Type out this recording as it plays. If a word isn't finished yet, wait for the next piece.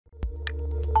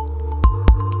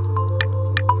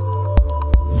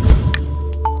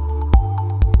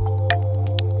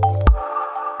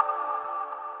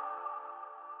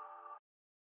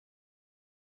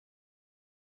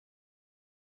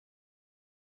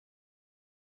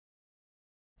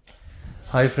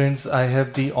Hi friends, I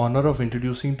have the honor of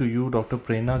introducing to you Dr.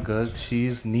 Prerna Garg. She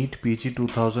is NEETPG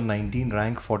 2019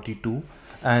 rank 42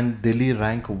 and Delhi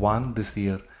rank 1 this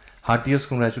year. Heartiest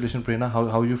congratulations Prerna.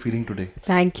 How are you feeling today?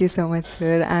 Thank you so much,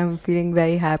 sir. I'm feeling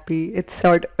very happy. It's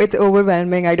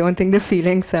overwhelming. I don't think the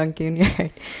feeling sunk in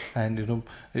yet. And you know,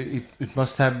 it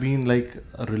must have been like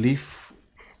a relief.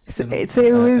 So, You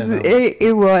know,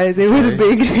 it was a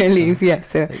big relief, yes,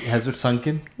 sir. Has it sunk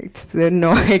in? It's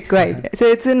not quite. So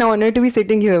it's an honor to be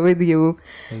sitting here with you,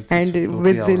 and Totally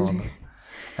with our the. honor.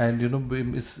 And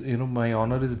it's my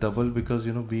honor is double because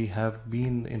we have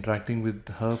been interacting with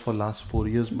her for last 4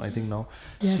 years. I think now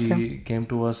Yes, she sir. came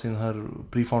to us in her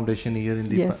pre-foundation year in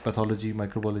the Yes. pathology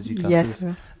microbiology Yes, classes.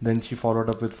 sir. Then she followed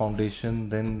up with foundation,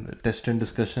 then test and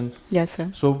discussion. Yes, sir.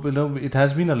 So it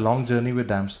has been a long journey with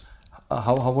DAMS.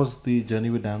 How was the journey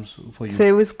with DAMS for you? So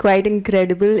it was quite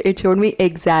incredible. It showed me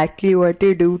exactly what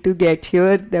to do to get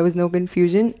here. There was no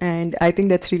confusion, and I think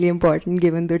that's really important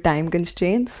given the time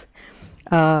constraints.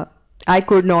 I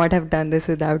could not have done this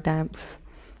without DAMS.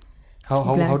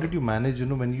 How did you manage,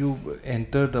 when you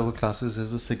entered our classes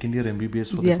as a second year MBBS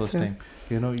for the Yes, first sir. time?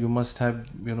 You must have,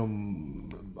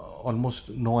 almost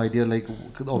no idea like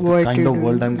of the What kind to of do.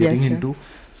 world I'm Yes, getting sir. into.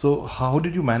 So how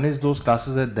did you manage those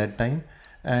classes at that time?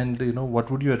 And what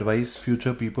would you advise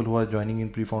future people who are joining in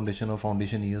pre-foundation or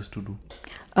foundation years to do?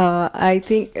 I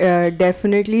think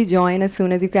definitely join as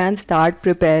soon as you can. Start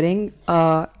preparing.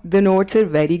 The notes are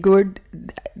very good.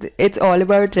 It's all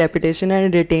about repetition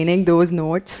and retaining those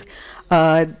notes.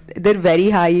 They're very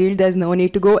high yield. There's no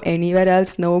need to go anywhere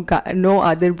else. No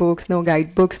other books, no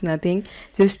guidebooks, nothing.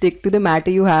 Just stick to the matter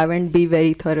you have and be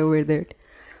very thorough with it.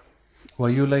 Were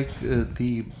you like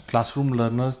the classroom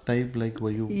learner type? Like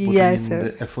were you putting Yes, in sir.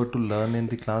 the effort to learn in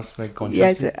the class like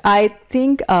Yes, consciously? I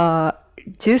think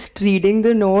just reading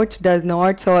the notes does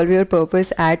not solve your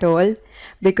purpose at all,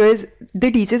 because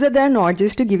the teachers are there not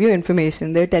just to give you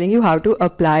information, they're telling you how to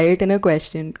apply it in a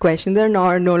question. Questions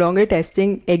are no longer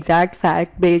testing exact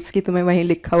fact based कि तुम्हें वहीं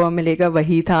लिखा हुआ मिलेगा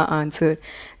वही था answer.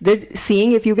 They're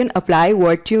seeing if you can apply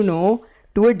what you know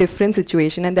to a different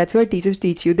situation, and that's what teachers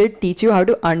teach you. They teach you how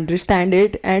to understand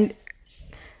it and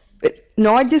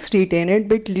not just retain it,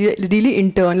 but really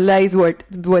internalize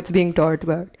what's being taught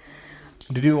about.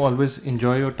 Did you always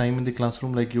enjoy your time in the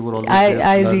classroom? Like you were always I there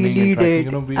I learning, really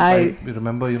interacting. did. I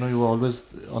remember, you were always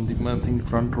on the, I think,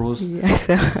 front rows. Yes,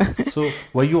 sir. So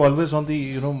were you always on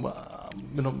the,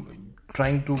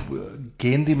 trying to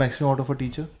gain the maximum out of a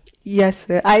teacher? Yes,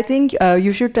 sir. I think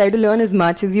you should try to learn as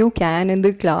much as you can in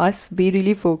the class. Be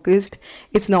really focused.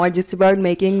 It's not just about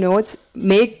making notes.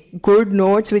 Make good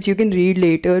notes which you can read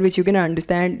later, which you can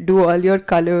understand. Do all your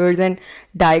colors and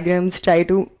diagrams. Try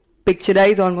to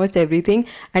picturize almost everything.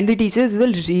 And the teachers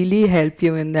will really help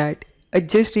you in that.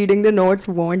 Just reading the notes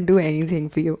won't do anything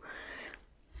for you.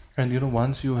 And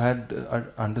once you had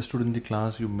understood in the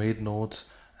class, you made notes.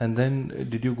 And then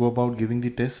did you go about giving the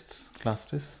tests, class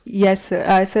tests? Yes,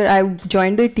 sir. Sir, I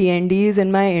joined the TNDs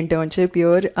in my internship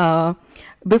year.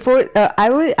 Before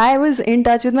I was in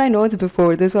touch with my notes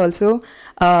before this also.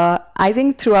 I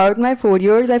think throughout my 4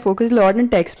 years, I focused a lot on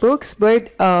textbooks,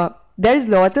 but there's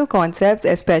lots of concepts,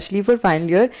 especially for final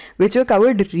year, which were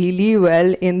covered really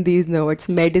well in these notes.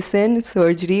 Medicine,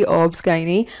 surgery, obs,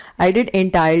 gynae. I did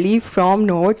entirely from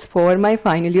notes for my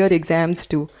final year exams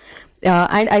too.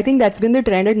 And I think that's been the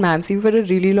trend at MAMC for a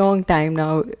really long time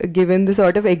now. Given the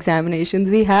sort of examinations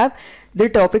we have, the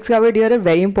topics covered here are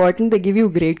very important. They give you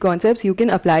great concepts. You can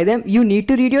apply them. You need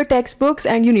to read your textbooks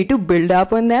and you need to build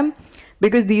up on them,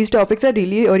 because these topics are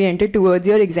really oriented towards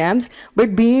your exams,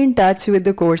 but be in touch with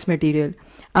the course material.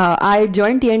 I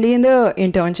joined TND in the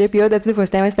internship year. That's the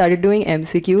first time I started doing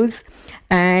MCQs.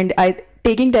 And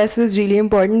taking tests was really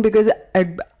important because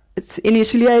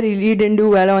initially I really didn't do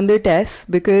well on the tests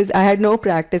because I had no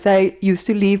practice. I used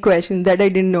to leave questions that I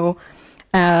didn't know.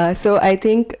 So I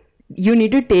think you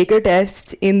need to take a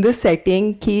test in the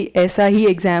setting कि ऐसा ही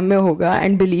exam में होगा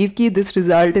and believe कि this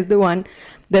result is the one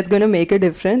that's going to make a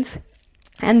difference.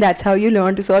 And that's how you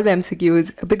learn to solve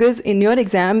MCQs, because in your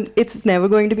exam it's never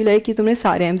going to be like कि तुमने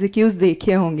सारे MCQs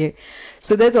देखे होंगे.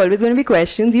 So there's always going to be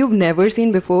questions you've never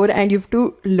seen before, and you have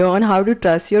to learn how to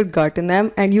trust your gut in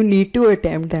them, and you need to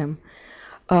attempt them.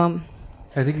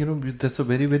 I think that's a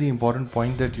very, very important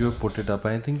point that you have put it up.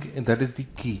 I think that is the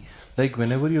key. Like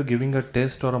whenever you're giving a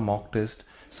test or a mock test,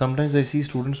 sometimes I see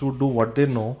students who do what they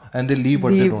know and they leave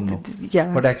what they don't know.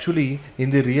 Yeah. But actually, in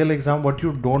the real exam, what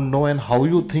you don't know and how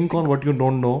you think on what you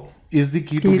don't know is the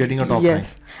key to getting a top rank.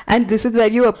 And this is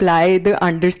where you apply the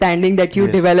understanding that you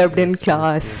developed in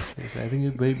class. Yes. I think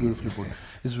it's very beautifully put.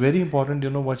 It's very important,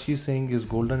 what she's saying is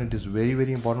golden. It is very,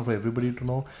 very important for everybody to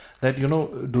know that,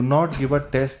 do not give a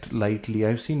test lightly.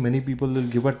 I've seen many people will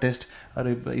give a test,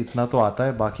 अरे इतना तो आता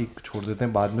है, बाकी छोड़ देते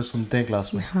हैं, बाद में सुनते हैं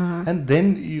क्लास में. And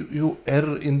then you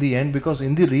err in the end, because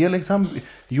in the real exam,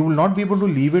 you will not be able to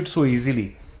leave it so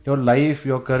easily. Your life,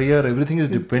 your career, everything is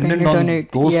dependent on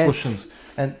those questions.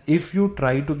 And if you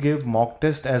try to give mock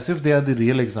test as if they are the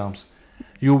real exams,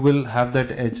 you will have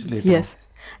that edge later. Yes.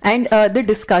 And the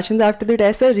discussions after the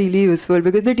test are really useful,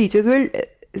 because the teachers will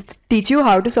teach you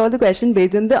how to solve the question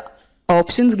based on the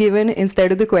options given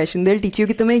instead of the question. They'll teach you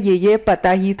कि तुम्हें ये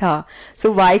पता ही था.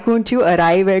 So why couldn't you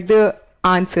arrive at the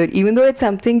answer? Even though it's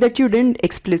something that you didn't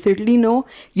explicitly know,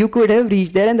 you could have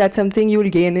reached there, and that's something you'll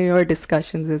gain in your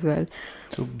discussions as well.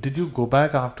 So did you go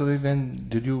back after it and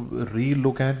did you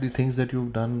re-look at the things that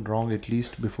you've done wrong at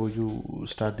least before you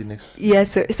start the next?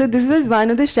 Yes, sir. So this was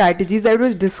one of the strategies that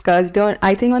was discussed on,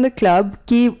 I think, on the club.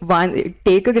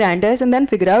 Take a grand test and then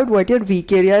figure out what your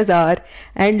weak areas are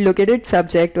and look at it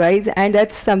subject-wise. And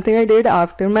that's something I did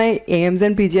after my AIMS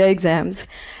and PGI exams.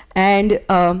 And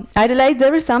I realized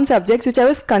there were some subjects which I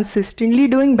was consistently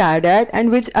doing bad at and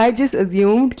which I just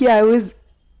assumed that I was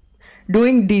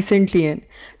doing decently in.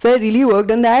 So I really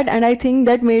worked on that, and I think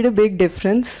that made a big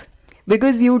difference,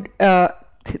 because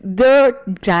the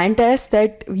grand test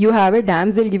that you have at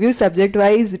DAMS, they'll give you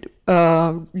subject-wise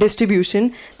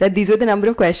distribution, that these are the number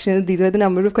of questions, these are the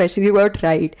number of questions you got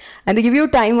right, and they give you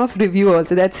time of review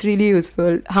also. That's really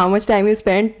useful. How much time you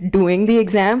spent doing the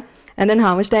exam, and then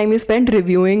how much time you spent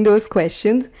reviewing those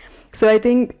questions. So I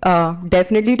think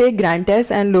definitely take grand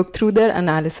tests and look through their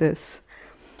analysis.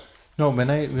 No,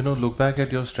 when I look back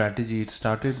at your strategy, it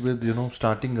started with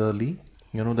starting early.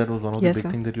 That was one of the big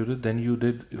things that you did. Then you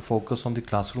did focus on the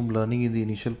classroom learning in the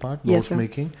initial part, notes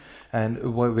making,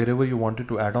 and wherever you wanted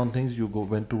to add on things, you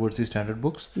went towards the standard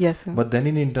books. Yes, sir. But then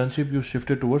in internship, you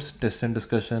shifted towards test and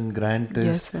discussion, grand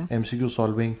tests, MCQ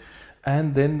solving.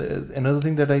 And then another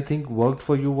thing that I think worked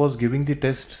for you was giving the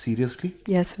test seriously.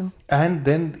 Yes, sir. And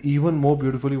then even more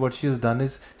beautifully, what she has done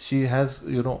is she has,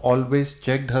 always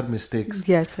checked her mistakes.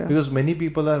 Yes, sir. Because many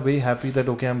people are very happy that,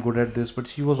 okay, I'm good at this, but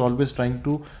she was always trying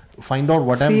to find out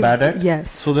what I'm bad at,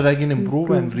 so that I can improve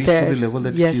and reach to the level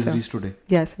that she is reached today.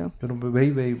 Yes, sir. Very,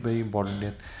 very, very important.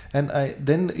 Yeah. And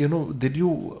then, did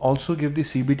you also give the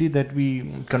CBT that we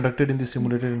conducted in the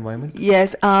simulated environment?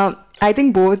 Yes. I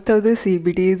think both of the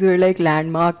CBTs were like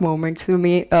landmark moments for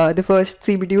me. The first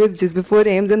CBT was just before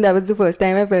AIMS, and that was the first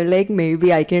time I felt like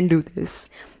maybe I can do this.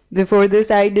 Before this,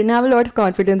 I didn't have a lot of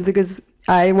confidence because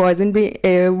I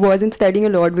wasn't studying a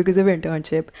lot because of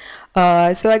internship.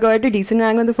 So I got a decent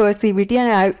rank on the first CBT,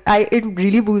 and it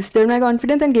really boosted my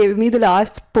confidence and gave me the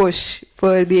last push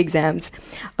for the exams.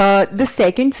 The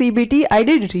second CBT, I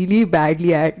did really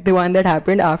badly at, the one that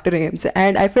happened after AIMS,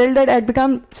 and I felt that I'd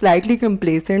become slightly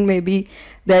complacent, maybe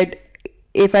that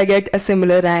if I get a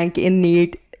similar rank in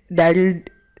NEET,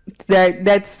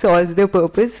 that solves the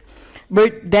purpose.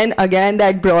 But then again,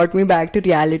 that brought me back to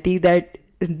reality that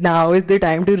now is the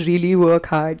time to really work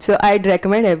hard. So I'd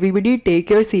recommend everybody take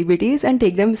your CBTs and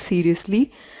take them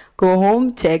seriously. Go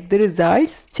home, check the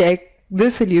results, check the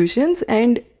solutions,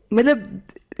 and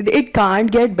it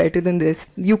can't get better than this.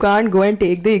 You can't go and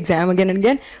take the exam again and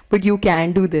again, but you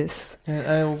can do this.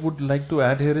 I would like to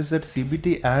add here is that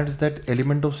CBT adds that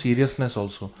element of seriousness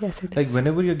also. Yes, it like is.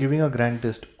 Whenever you're giving a grand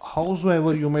test,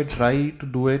 howsoever you may try to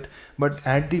do it, but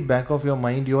at the back of your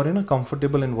mind, you're in a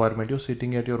comfortable environment. You're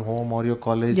sitting at your home or your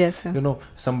college. Yes, sir.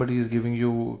 Somebody is giving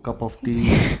you a cup of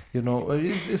tea.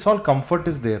 It's all comfort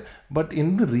is there. But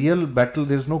in the real battle,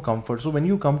 there's no comfort. So when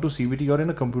you come to CBT, you're in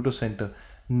a computer center.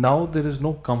 Now there is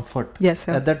no comfort. Yes,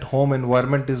 sir. That home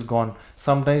environment is gone.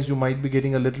 Sometimes you might be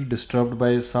getting a little disturbed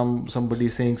by somebody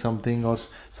saying something or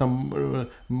some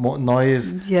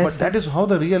noise. Yes, but sir. that is how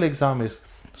the real exam is.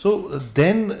 So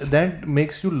then that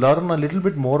makes you learn a little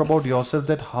bit more about yourself,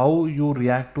 that how you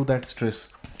react to that stress.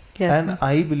 Yes, and sir.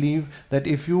 I believe that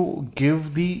if you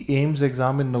give the AIMS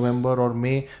exam in November or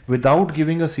May without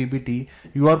giving a CBT,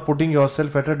 you are putting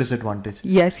yourself at a disadvantage.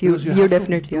 Yes, you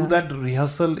definitely do are. that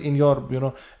rehearsal in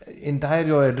your entire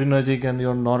your adrenergic and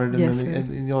your noradrenaline,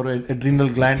 in your adrenal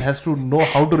gland has to know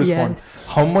how to respond. Yes.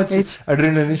 How much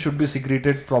adrenaline should be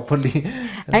secreted properly.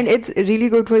 And it's really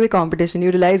good for the competition. You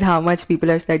realize how much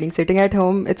people are studying. Sitting at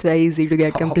home, it's very easy to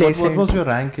get complacent. What was your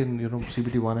rank in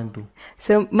CBT 1 and 2?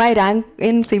 So my rank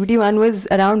in CBT 1 was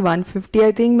around 150.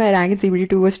 I think my rank in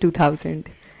CBT 2 was 2000.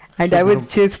 And that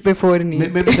was just before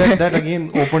NEET. Maybe that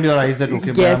again opened your eyes that,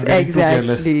 okay, yes, I'm getting exactly.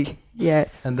 too careless.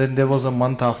 Yes. And then there was a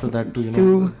month after that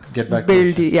to get back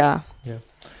build. to it. Yeah.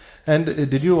 And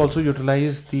did you also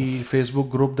utilize the Facebook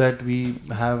group that we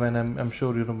have? And I'm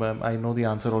sure you know, I know the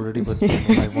answer already, but you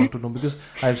know, I want to know because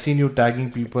I've seen you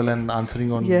tagging people and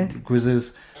answering on Yes.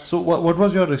 quizzes. So what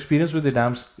was your experience with the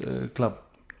DAMS club?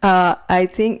 I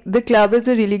think the club is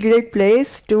a really great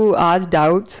place to ask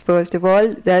doubts. First of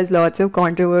all, there's lots of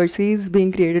controversies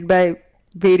being created by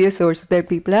various sources that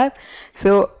people have.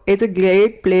 So it's a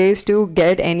great place to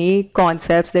get any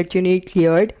concepts that you need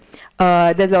cleared.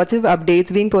 There's lots of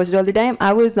updates being posted all the time.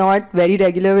 I was not very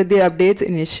regular with the updates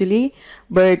initially,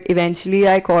 but eventually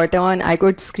I caught on. I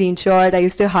could screenshot. I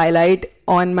used to highlight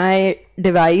on my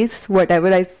device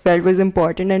whatever I felt was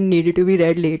important and needed to be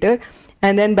read later.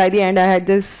 And then by the end, I had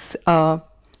this. By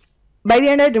the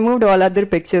end, I removed all other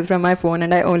pictures from my phone,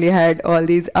 and I only had all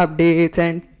these updates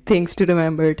and things to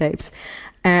remember types.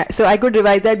 So I could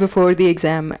revise that before the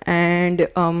exam. And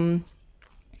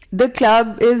the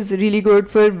club is really good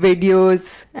for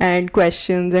videos and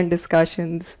questions and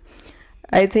discussions.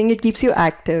 I think it keeps you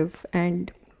active,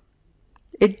 and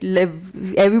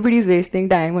everybody's wasting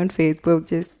time on Facebook.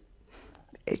 Just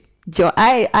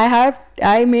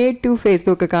I made 2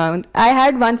 Facebook accounts. I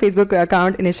had 1 Facebook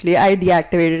account initially. I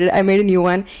deactivated it. I made a new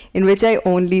one in which I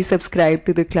only subscribed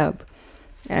to the club.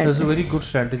 And that's a very good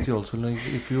strategy also. Like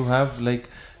if you have like,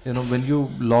 you know, when you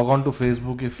log on to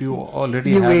Facebook, if you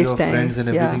already have your friends and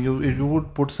everything, you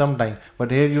would put some time. But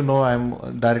here, you know, I'm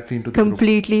directly into the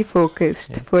completely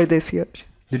focused for this year.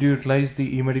 Did you utilize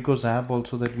the eMedicos app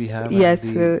also that we have? Yes,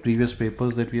 and the previous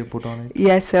papers that we have put on it?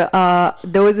 Yes, sir.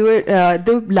 Those were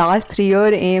the last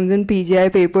 3-year AIMS and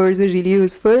PGI papers were really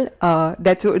useful.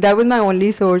 That was my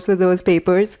only source for those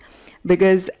papers,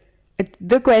 because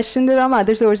the questions from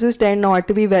other sources tend not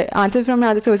to be answers from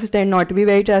other sources tend not to be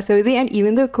very trustworthy, and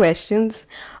even the questions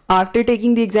after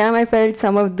taking the exam, I felt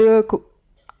some of the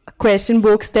question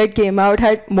books that came out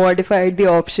had modified the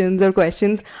options or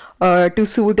questions to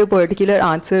suit a particular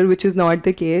answer, which is not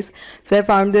the case. So I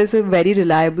found this a very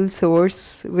reliable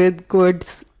source with good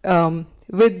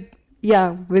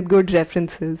good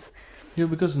references. Yeah,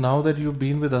 because now that you've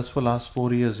been with us for last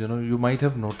 4 years, you know, you might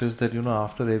have noticed that, you know,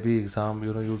 after every exam,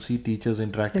 you know, you'll see teachers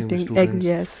interacting with students,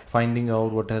 yes, finding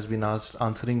out what has been asked,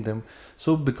 answering them.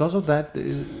 So because of that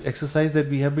exercise that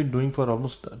we have been doing for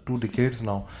almost 2 decades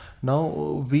now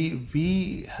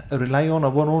we rely on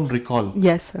our own recall.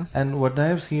 Yes, sir. And what I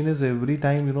have seen is every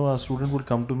time, you know, a student would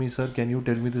come to me, sir, can you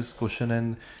tell me this question?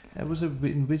 And I was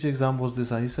in which exam was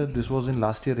this? I said this was in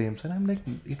last year AIMS, and I'm like,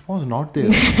 it was not there.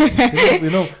 you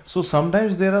know, so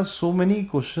sometimes there are so many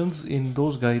questions in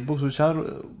those guidebooks which are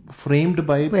framed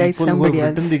by people who have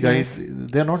written the guide. Yes.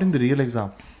 They are not in the real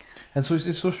exam. And so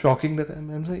it's so shocking that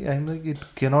I'm like, it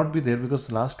cannot be there, because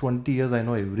last 20 years I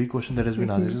know every question that has been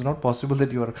asked. It is not possible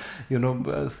that you are, you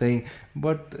know, saying.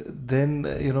 But then,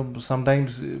 you know,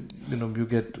 sometimes, you know, you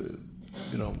get,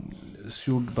 you know,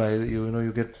 sued by, you know,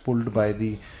 you get pulled by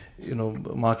the, you know,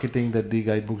 marketing that the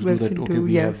guidebooks do, that okay,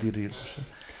 we have the real question.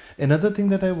 Another thing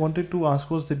that I wanted to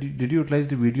ask was that did you utilize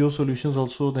the video solutions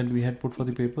also that we had put for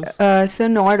the papers? So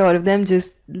not all of them,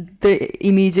 just the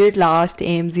immediate last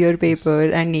AIMS year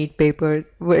paper and NEET paper.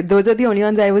 Those are the only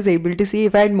ones I was able to see.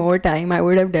 If I had more time, I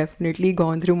would have definitely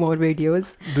gone through more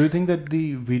videos. Do you think that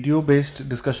the video-based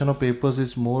discussion of papers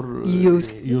is more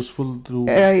useful to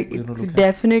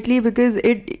definitely, because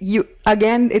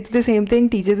it's the same thing.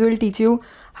 Teachers will teach you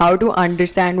how to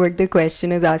understand what the question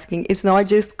is asking. It's not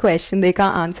just question they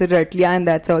can't answer rightly and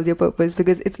that's all their purpose,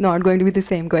 because it's not going to be the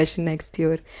same question next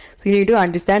year. So you need to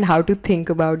understand how to think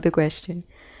about the question.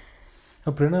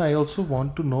 Prerna, I also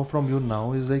want to know from you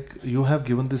now is like, you have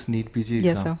given this NEETPG exam.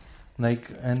 Yes, sir.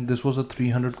 Like, and this was a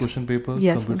 300 question paper,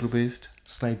 yes, computer based,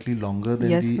 slightly longer than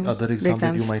yes, the other exam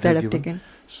that you might have given.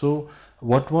 So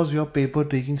what was your paper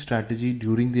taking strategy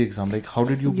during the exam? Like, how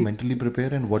did you mentally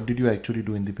prepare, and what did you actually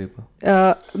do in the paper?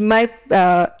 My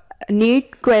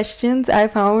NEET questions I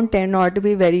found tend not to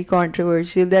be very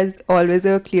controversial. There's always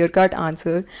a clear-cut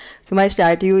answer. So my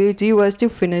strategy was to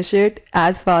finish it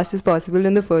as fast as possible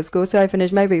in the first go. So I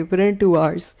finished my paper in 2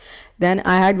 hours. Then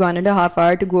I had 1.5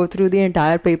 hours to go through the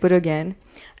entire paper again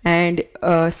and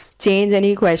change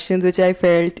any questions which I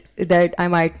felt that I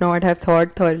might not have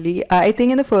thought thoroughly. I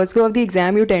think in the first go of the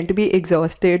exam, you tend to be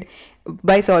exhausted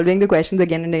by solving the questions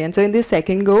again and again. So in the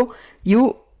second go,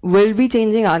 you will be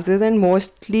changing answers, and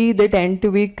mostly they tend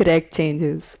to be correct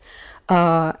changes.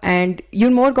 And you're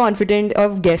more confident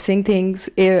of guessing things.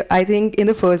 I think in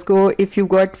the first go, if you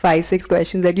got 5-6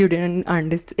 questions that you didn't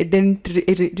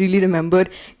really remember,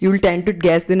 you'll tend to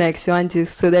guess the next one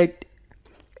just so that,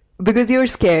 because you're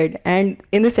scared. And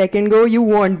in the second go, you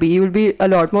won't be. You will be a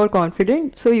lot more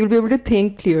confident, so you'll be able to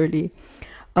think clearly.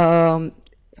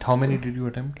 How many did you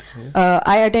attempt?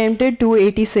 I attempted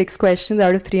 286 questions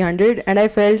out of 300, and I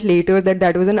felt later that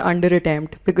that was an under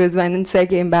attempt, because once I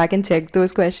came back and checked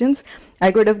those questions,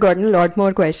 I could have gotten a lot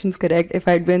more questions correct if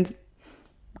I'd been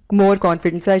more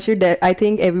confident. So I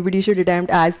think everybody should attempt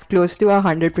as close to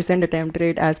 100% attempt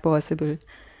rate as possible.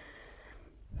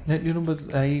 Yeah, but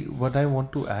what I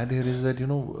want to add here is that,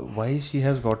 why she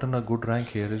has gotten a good rank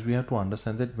here is we have to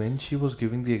understand that when she was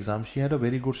giving the exam, she had a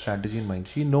very good strategy in mind.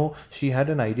 She had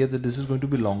an idea that this is going to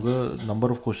be longer number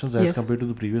of questions as compared to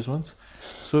the previous ones.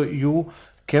 So you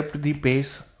kept the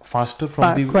pace faster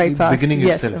from the beginning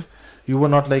itself. Sir. You were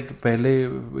not like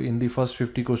pehle in the first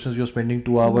 50 questions you're spending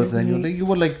 2 hours, and you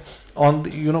were like on the,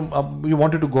 you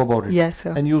wanted to go about it. Yes,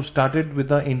 sir. And you started with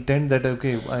the intent that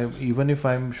okay, even if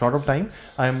I'm short of time,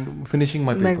 I'm finishing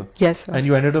my paper. Yes, sir. And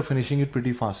you ended up finishing it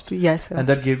pretty fast. Yes, sir. And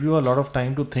that gave you a lot of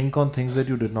time to think on things that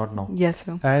you did not know. Yes,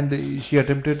 sir. And she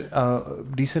attempted a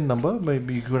decent number.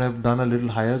 Maybe you could have done a little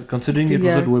higher, considering it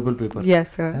was a doable paper.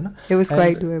 Yes, sir. It was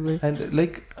quite doable. And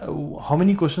like, how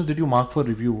many questions did you mark for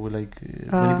review? Like,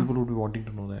 many people would be wanting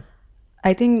to know that.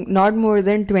 I think not more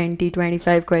than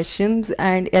 20-25 questions,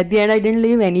 and at the end I didn't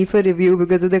leave any for review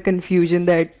because of the confusion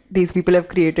that these people have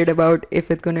created about if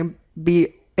it's going to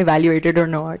be evaluated or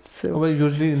not. So well,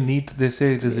 usually in NEET they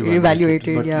say it is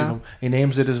evaluated, but in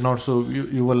AIMS it is not. So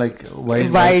you were like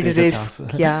wide risk.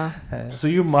 Yeah. So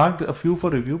you marked a few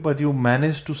for review, but you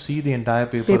managed to see the entire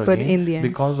paper again in the end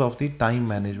because of the time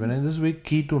management. And this is very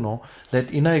key to know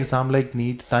that in an exam like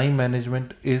NEET, time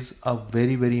management is a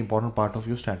very, very important part of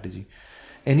your strategy.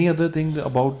 Any other thing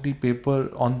about the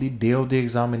paper on the day of the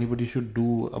exam anybody should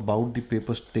do about the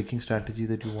paper taking strategy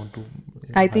that you want to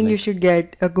I think you should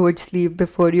get a good sleep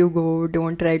before you go.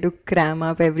 Don't try to cram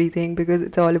up everything, because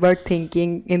it's all about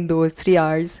thinking in those 3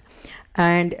 hours.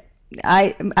 And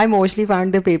I mostly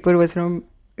found the paper was from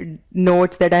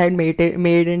notes that I had made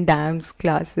in DAMS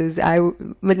classes. I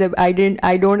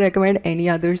don't recommend any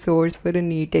other source for a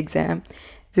NEET exam.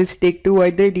 Just stick to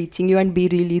what they're teaching you and be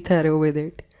really thorough with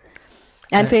it.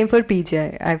 And same for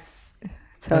PGI.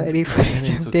 Sorry for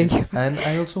interrupting you. And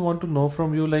I also want to know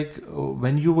from you, like,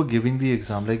 when you were giving the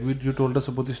exam, like you told us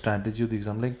about the strategy of the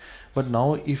exam, like, but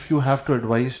now if you have to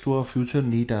advise to a future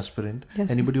NEET aspirant,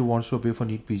 anybody who wants to appear for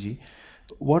NEETPG,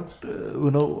 what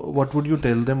would you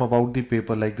tell them about the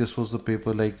paper? Like, this was the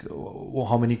paper, like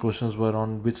how many questions were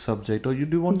on which subject, or do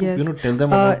you want to tell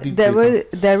them about the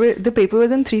paper? The paper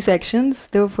was in 3 sections.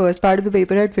 The first part of the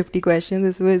paper had 50 questions.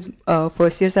 This was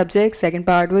first year subject. Second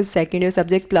part was second year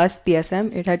subject plus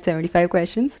PSM. It had 75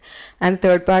 questions. And the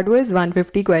third part was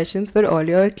 150 questions for all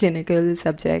your clinical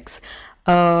subjects.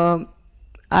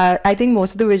 I think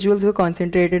most of the visuals were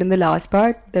concentrated in the last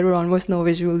part. There were almost no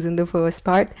visuals in the first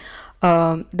part.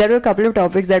 There were a couple of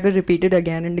topics that were repeated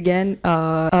again and again.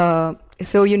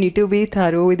 So you need to be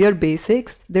thorough with your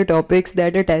basics. The topics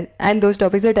that are and those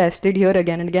topics are tested here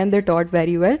again and again. They're taught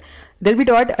very well. They'll be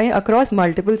taught across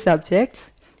multiple subjects,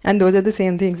 and those are the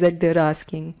same things that they're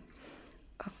asking.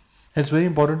 It's very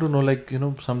important to know, like,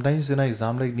 sometimes in an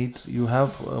exam like NEET, you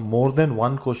have more than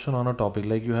one question on a topic.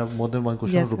 Like, you have more than one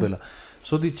question on rubella.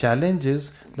 So the challenge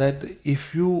is that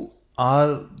if you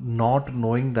are not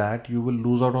knowing that, you will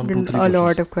lose out on 2-3 questions. A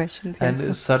lot of questions.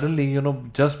 And suddenly,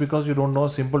 just because you don't know a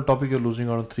simple topic, you're losing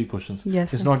out on 3 questions.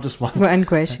 Yes, it's not just one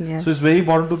question. Yes. So it's very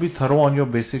important to be thorough on your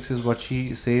basics, is what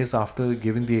she says after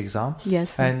giving the exam.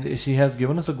 Yes. And she has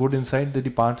given us a good insight that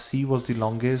the part C was the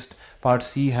longest. Part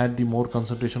C had the more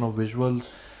concentration of visuals.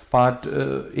 Part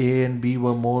A and B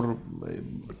were more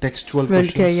textual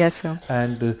questions. Okay, yes, sir.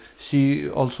 And she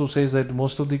also says that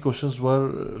most of the questions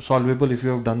were solvable if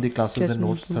you have done the classes and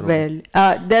notes thoroughly.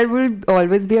 Well, there will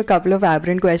always be a couple of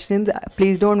aberrant questions.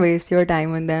 Please don't waste your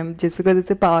time on them. Just because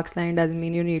it's a Parks line doesn't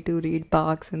mean you need to read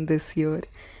Parks in this year.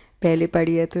 Pehle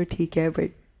padhi hai to theek hai,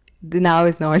 but now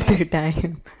is not the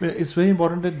time. It's very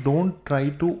important that don't try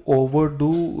to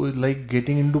overdo, like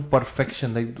getting into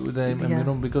perfection, like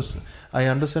because I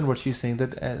understand what she's saying,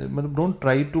 that don't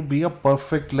try to be a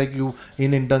perfect, like you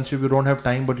in internship you don't have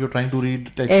time but you're trying to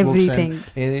read textbooks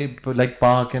and like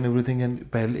Park and everything,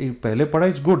 and pehle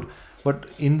padha is good, but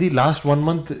in the last 1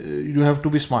 month you have to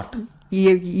be smart.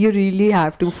 You really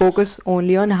have to focus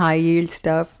only on high yield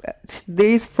stuff.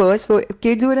 These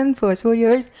kids who are in first 4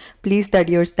 years, please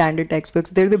study your standard textbooks.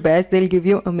 They're the best. They'll give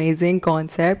you amazing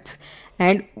concepts,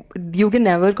 and you can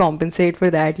never compensate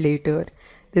for that later.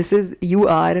 You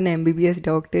are an MBBS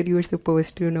doctor. You're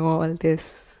supposed to know all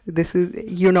this.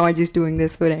 You're not just doing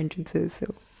this for entrances.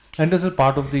 So And this is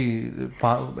part of the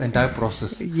entire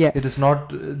process. Yes. It is not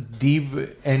the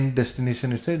end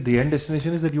destination. It's the end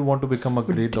destination is that you want to become a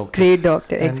great doctor. Great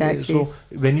doctor, And exactly. so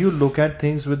when you look at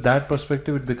things with that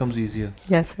perspective, it becomes easier.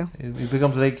 Yes, sir. It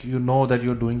becomes like you know that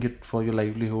you're doing it for your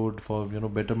livelihood, for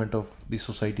betterment of the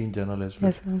society in general as well.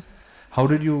 Yes, sir. How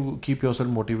did you keep yourself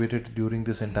motivated during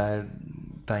this entire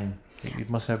time? It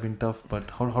must have been tough, but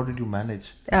how did you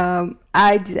manage?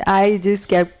 I just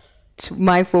kept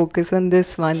my focus on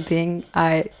this one thing.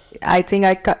 I think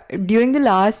I cut during the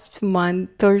last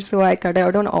month or so. I cut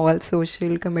out on all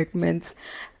social commitments.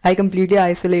 I completely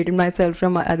isolated myself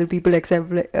from other people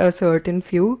except a certain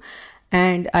few,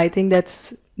 and I think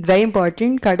that's very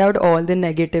important. Cut out all the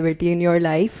negativity in your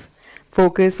life.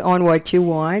 Focus on what you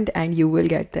want, and you will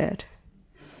get there.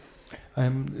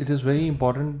 It is very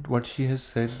important what she has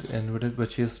said, and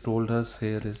what she has told us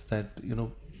here is that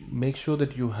make sure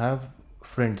that you have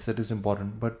friends. That is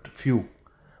important, but few.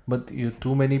 But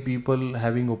too many people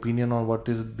having opinion on what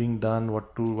is being done,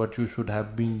 what you should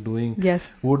have been doing, yes,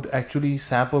 would actually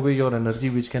sap away your energy,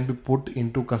 which can be put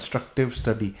into constructive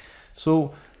study.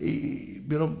 So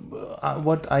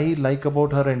what I like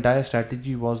about her entire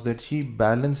strategy was that she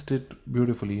balanced it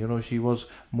beautifully. She was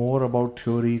more about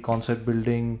theory, concept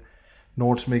building,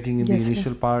 notes making in yes, the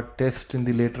initial part, test in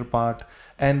the later part,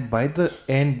 and by the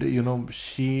end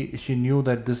she knew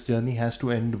that this journey has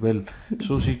to end well.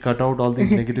 So she cut out all the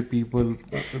negative people,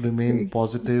 remain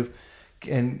positive,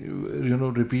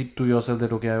 and repeat to yourself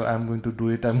that okay, I'm going to do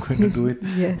it, I'm going to do it.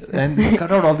 yes, And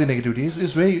cut out all the negativity.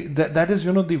 It's very that is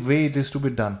the way it is to be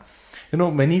done.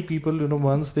 Many people,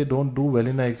 once they don't do well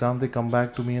in an exam, they come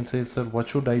back to me and say, sir, what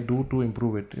should I do to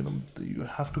improve it? You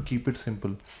have to keep it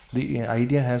simple. The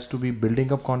idea has to be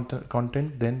building up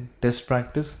content, then test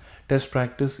practice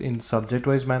in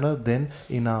subject-wise manner, then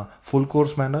in a full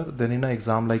course manner, then in an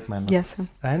exam-like manner. yes, sir.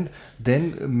 And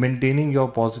then maintaining your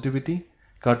positivity,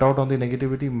 cut out on the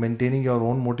negativity, maintaining your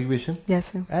own motivation.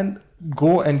 Yes, sir. And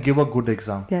go and give a good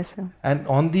exam. Yes, sir. And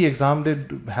on the exam day,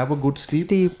 have a good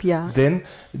sleep. Yeah. Then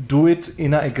do it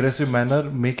in an aggressive manner,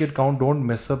 make it count, don't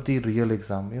mess up the real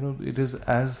exam. It is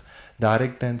as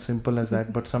direct and simple as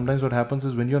that. But sometimes what happens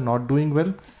is when you're not doing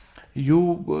well,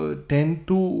 you tend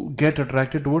to get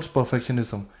attracted towards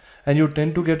perfectionism. And you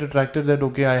tend to get attracted that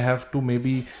okay, I have to,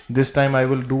 maybe this time I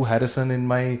will do Harrison in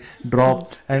my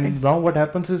drop. And now what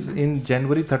happens is in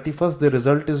January 31st, the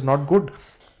result is not good.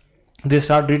 They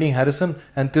start reading Harrison,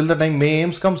 and till the time May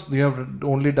Ames comes, you have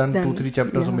only done 2-3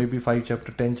 chapters, or maybe 5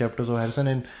 chapters, 10 chapters of Harrison,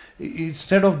 and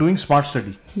instead of doing smart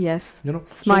study. Yes.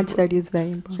 Smart study is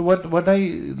very important. So what I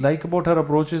like about her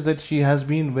approach is that she has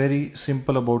been very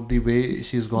simple about the way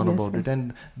she's gone about it,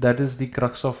 and that is the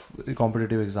crux of the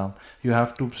competitive exam. You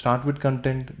have to start with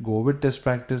content, go with test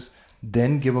practice,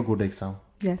 then give a good exam.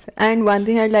 Yes, and one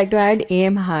thing I'd like to add,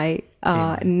 aim high.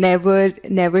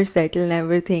 Never settle,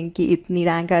 never think कि इतनी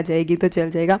rank आ जाएगी तो चल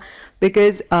जाएगा,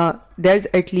 because there's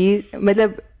at least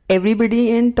everybody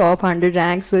in top 100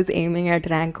 ranks was aiming at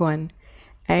rank 1,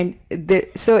 and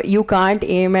so you can't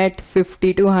aim at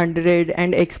 50 to 100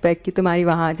 and expect कि तुम्हारी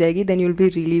वहाँ आ जाएगी, then you'll be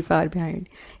really far behind.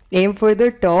 Aim for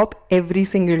the top every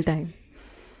single time.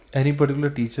 Any particular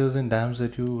teachers in DAMS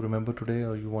that you remember today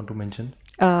or you want to mention?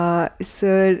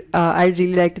 Sir, I'd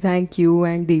really like to thank you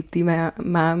and Deepthi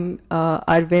ma'am,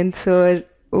 Arvind sir,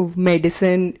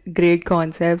 medicine, great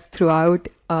concepts throughout.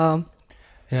 Yeah,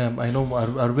 I know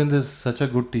Arvind is such a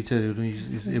good teacher.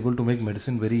 He's able to make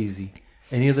medicine very easy.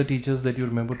 Any other teachers that you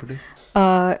remember today?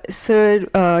 Sir,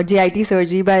 GIT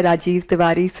surgery by Rajiv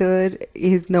Tiwari sir.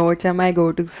 His notes are my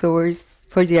go-to source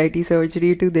for GIT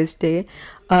surgery to this day.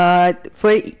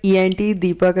 For ENT,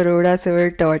 Deepak Arora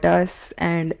sir taught us,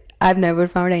 and I've never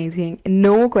found anything.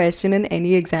 No question in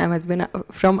any exam has been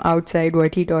from outside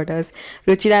what he taught us.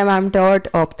 Ruchira ma'am taught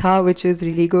Optha, which is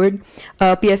really good.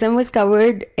 PSM was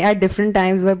covered at different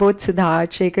times by both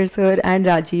Siddharth Shekhar sir and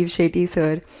Rajiv Shetty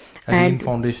sir. And in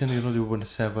foundation, you would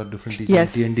have a different teacher.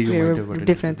 Yes, TND you might have a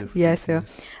different. Yes, sir.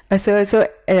 So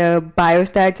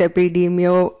biostats,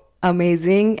 epidemio,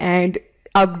 amazing, and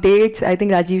updates. I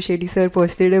think Rajiv Shetty sir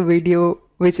posted a video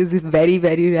which is very,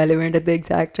 very relevant at the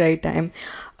exact right time.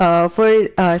 For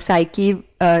psyche,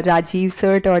 Rajiv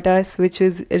sir taught us, which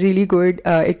was really good.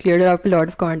 It cleared up a lot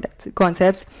of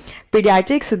concepts.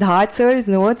 Pediatrics, Siddharth sir's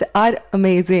notes are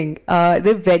amazing.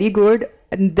 They're very good.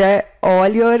 All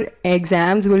your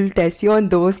exams will test you on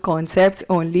those concepts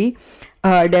only.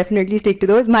 Definitely stick to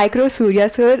those. Micro, Surya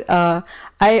sir,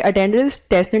 I attended this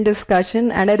test and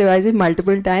discussion and I revised it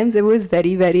multiple times. It was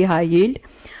very, very high yield.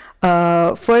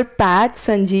 For Path,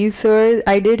 Sanjeev sir,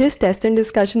 I did his test and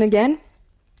discussion again.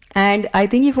 And I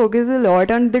think he focuses a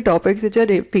lot on the topics which are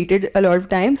repeated a lot of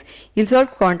times. He'll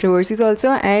solve controversies also,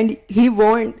 and he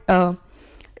won't.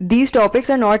 These topics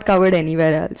are not covered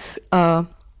anywhere else.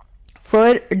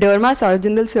 For Dharma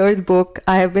Sarojindal sir's book,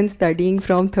 I have been studying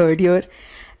from third year,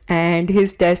 and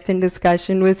his test and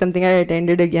discussion was something I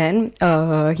attended again.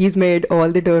 He's made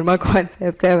all the Dharma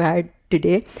concepts I've had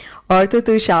today. Also,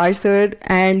 Tushar sir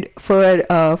and for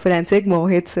forensic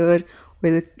Mohit sir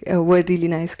were really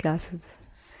nice classes.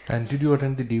 And did you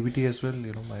attend the DVT as well?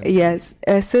 Yes.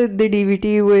 So the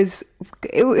DVT was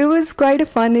it was quite a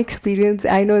fun experience.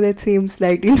 I know that seems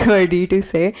slightly nerdy to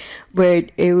say,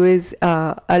 but it was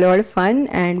a lot of fun,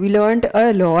 and we learned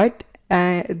a lot.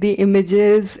 The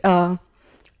images, a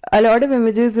lot of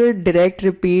images were direct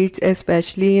repeats,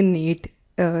 especially in NEET.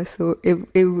 So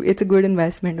it's a good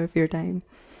investment of your time.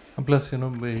 And plus,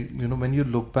 when you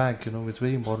look back, it's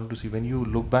very important to see when you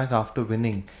look back after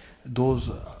winning, those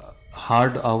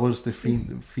hard hours, they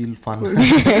feel fun.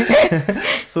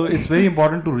 So it's very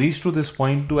important to reach to this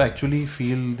point to actually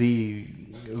feel the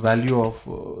value of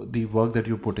the work that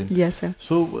you put in. Yes, sir.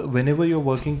 So whenever you're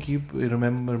working, keep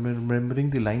remembering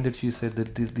the line that she said,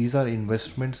 that these are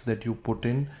investments that you put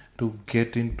in to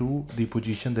get into the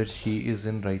position that she is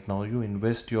in right now. You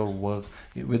invest your work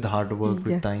with hard work,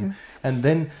 with time, and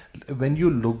then when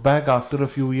you look back after a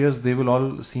few years, they will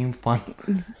all seem fun,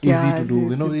 easy to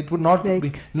do. It would not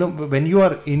be. When you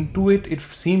are into it, it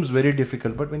seems very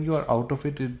difficult, but when you are out of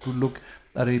it, it would look.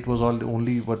 It was all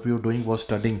only what we were doing was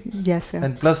studying. Yes, sir.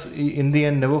 And plus, in the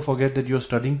end, never forget that you're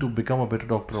studying to become a better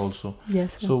doctor also.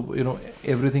 Yes, sir. So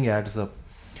everything adds up.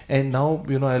 And now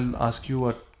I'll ask you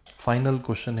a final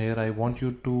question here. I want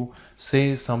you to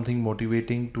say something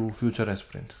motivating to future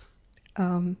aspirants.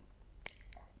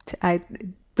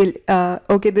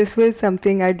 Okay, this was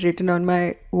something I'd written on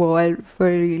my wall for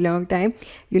a really long time.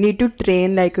 You need to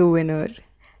train like a winner.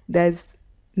 There's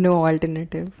no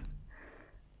alternative.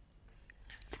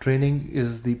 Training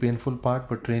is the painful part,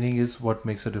 but training is what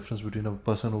makes a difference between a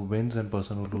person who wins and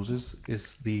person who loses,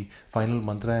 is the final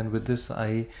mantra. And with this,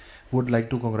 I would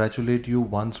like to congratulate you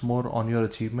once more on your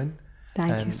achievement.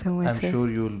 Thank you so much, I'm sir. sure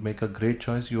you'll make a great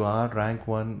choice. You are rank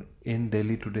 1 in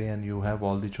Delhi today, and you have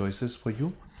all the choices for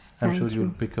you. I'm sure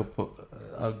you'll pick up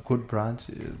a good branch.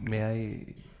 May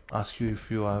I ask you if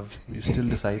you still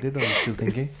decided, or you still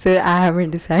thinking? Sir, I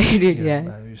haven't decided yet.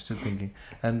 You're still thinking,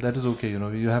 and that is okay.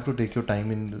 You have to take your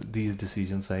time in these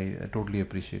decisions. I totally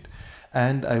appreciate.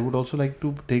 And I would also like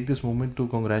to take this moment to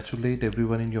congratulate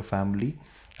everyone in your family.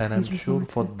 And I'm sure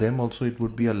for them also it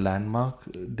would be a landmark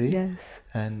day. Yes.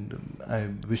 And I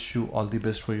wish you all the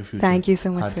best for your future. Thank you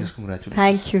so much, sir. Heartiest congratulations.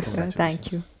 Thank you, sir.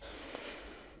 Thank you.